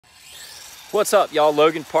What's up, y'all?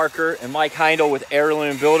 Logan Parker and Mike Heindel with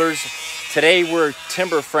Heirloom Builders. Today we're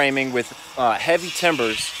timber framing with heavy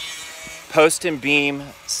timbers, post and beam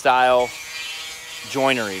style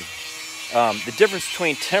joinery. The difference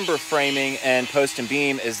between timber framing and post and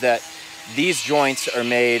beam is that these joints are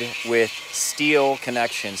made with steel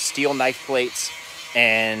connections, steel knife plates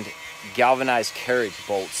and galvanized carriage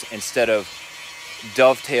bolts instead of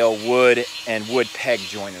dovetail wood and wood peg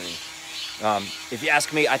joinery. If you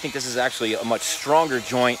ask me, I think this is actually a much stronger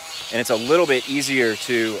joint and it's a little bit easier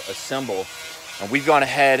to assemble. We've gone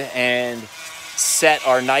ahead and set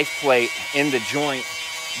our knife plate in the joint,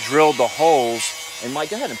 drilled the holes, and Mike,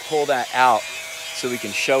 go ahead and pull that out so we can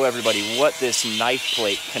show everybody what this knife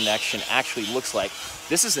plate connection actually looks like.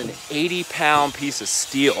 This is an 80-pound piece of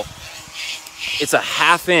steel. It's a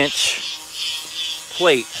 1/2 inch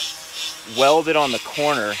plate welded on the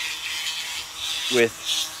corner with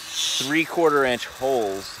 3/4 inch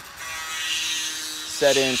holes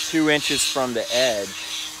set in 2 inches from the edge.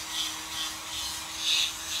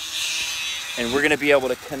 And we're gonna be able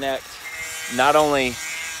to connect not only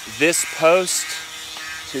this post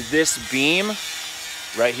to this beam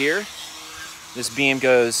right here. This beam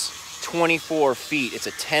goes 24 feet. It's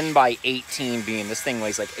a 10 by 18 beam. This thing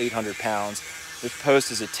weighs like 800 pounds. This post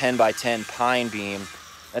is a 10 by 10 pine beam.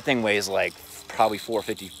 That thing weighs like probably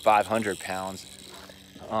 450, 500 pounds.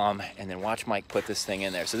 And then watch Mike put this thing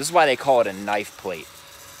in there. So this is why they call it a knife plate,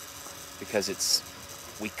 because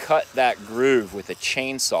we cut that groove with a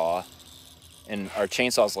chainsaw, and our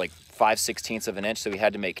chainsaw is like 5/16 of an inch, so we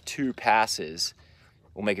had to make 2 passes.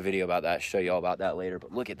 We'll make a video about that, show you all about that later,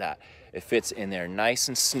 but look at that. It fits in there nice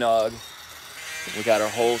and snug. We got our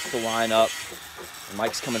holes to line up. And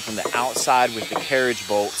Mike's coming from the outside with the carriage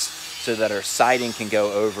bolts so that our siding can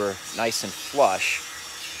go over nice and flush.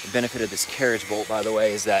 The benefit of this carriage bolt, by the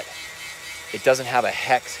way, is that it doesn't have a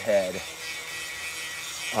hex head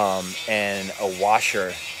and a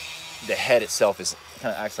washer. The head itself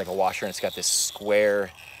kind of acts like a washer, and it's got this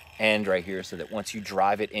square end right here so that once you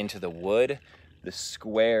drive it into the wood, the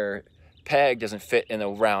square peg doesn't fit in the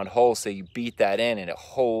round hole, so you beat that in and it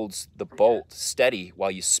holds the bolt steady while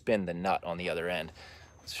you spin the nut on the other end.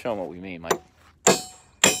 Let's show them what we mean, Mike.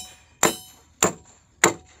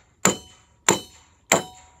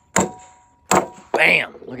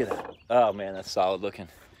 Bam! Look at that. Oh man, that's solid looking.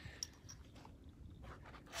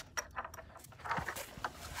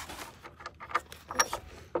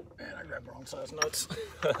 Man, I grabbed wrong size nuts.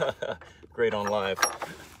 Great on live.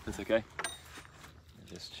 That's okay.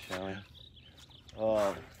 Just showing.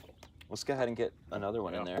 Let's go ahead and get another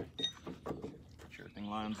one in there. Make sure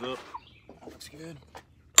everything lines up. Looks good.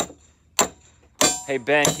 Hey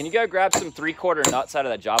Ben, can you go grab some 3/4 nuts out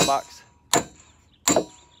of that job box?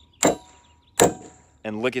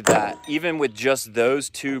 And look at that. Even with just those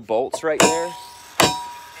 2 bolts right there,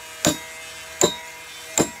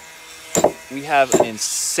 we have an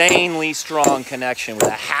insanely strong connection with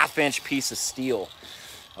a 1/2 inch piece of steel.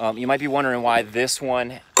 You might be wondering why this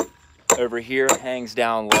one over here hangs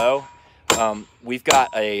down low. We've got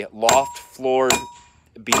a loft floored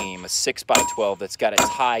beam, a 6 by 12, that's got to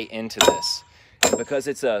tie into this. Because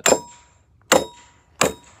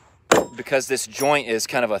this joint is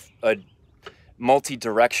kind of a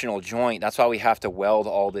multi-directional joint, that's why we have to weld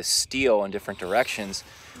all this steel in different directions,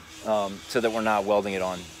 so that we're not welding it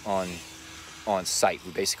on site.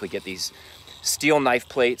 We basically get these steel knife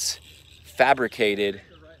plates fabricated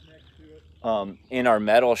in our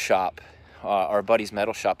metal shop, our buddy's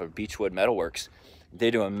metal shop at Beechwood Metalworks. They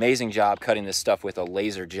do an amazing job cutting this stuff with a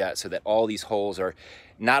laser jet so that all these holes are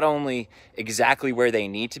not only exactly where they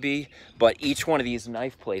need to be, but each one of these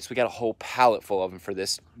knife plates, we got a whole pallet full of them for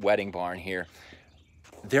this wedding barn here.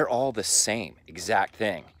 They're all the same exact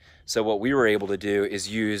thing. So what we were able to do is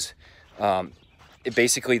use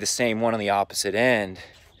basically the same one on the opposite end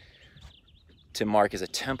to mark as a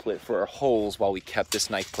template for our holes while we kept this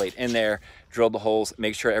knife plate in there, drilled the holes,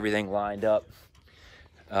 make sure everything lined up.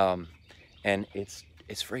 And it's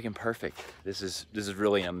freaking perfect. This is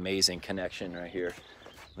really an amazing connection right here.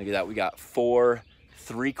 Look at that. We got 4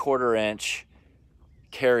 3/4 inch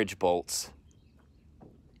carriage bolts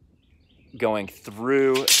going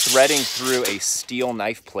through, threading through a steel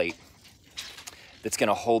knife plate that's going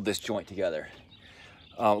to hold this joint together.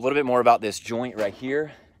 A little bit more about this joint right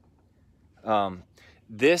here.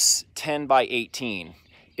 This 10 by 18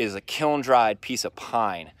 is a kiln dried piece of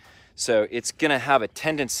pine, so it's going to have a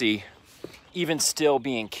tendency, even still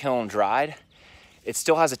being kiln dried, it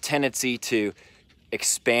still has a tendency to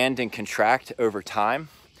expand and contract over time.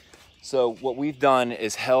 So what we've done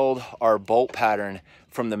is held our bolt pattern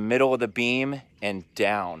from the middle of the beam and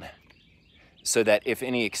down. so that if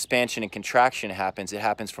any expansion and contraction happens, it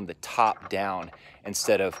happens from the top down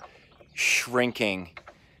instead of shrinking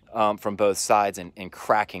from both sides and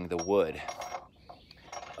cracking the wood.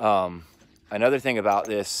 Another thing about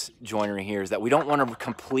this joinery here is that we don't want to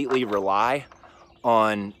completely rely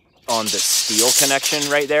on the steel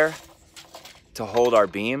connection right there to hold our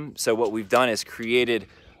beam. So what we've done is created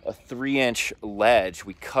a 3-inch ledge.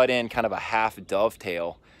 We cut in kind of a half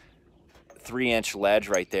dovetail 3-inch ledge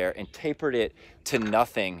right there and tapered it to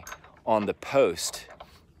nothing on the post.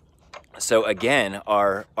 So again,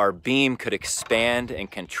 our beam could expand and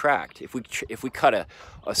contract. If we cut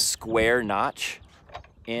a square notch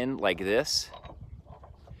in like this,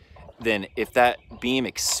 then if that beam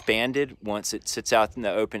expanded once it sits out in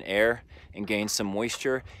the open air and gains some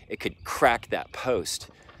moisture, it could crack that post.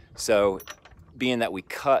 So being that we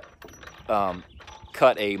cut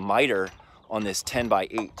a miter on this 10 by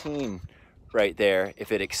 18 right there,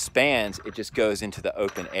 if it expands, it just goes into the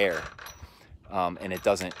open air and it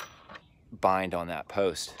doesn't bind on that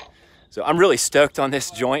post. So I'm really stoked on this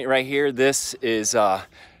joint right here. This is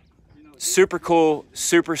super cool,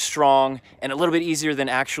 super strong, and a little bit easier than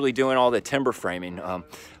actually doing all the timber framing.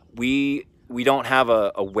 We don't have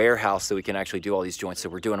a warehouse that we can actually do all these joints, so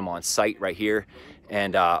we're doing them on site right here.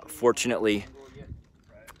 And fortunately,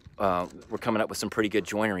 we're coming up with some pretty good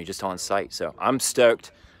joinery just on site. So I'm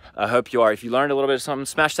stoked. I hope you are. If you learned a little bit of something,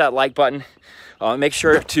 smash that like button. Make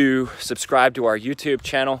sure to subscribe to our YouTube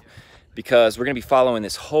channel, because we're gonna be following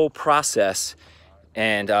this whole process,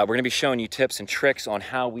 and we're gonna be showing you tips and tricks on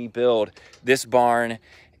how we build this barn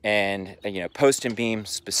and post and beam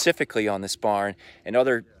specifically on this barn, and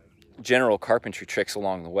other general carpentry tricks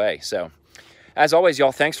along the way. So as always,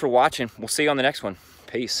 y'all, thanks for watching. We'll see you on the next one.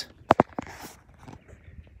 Peace.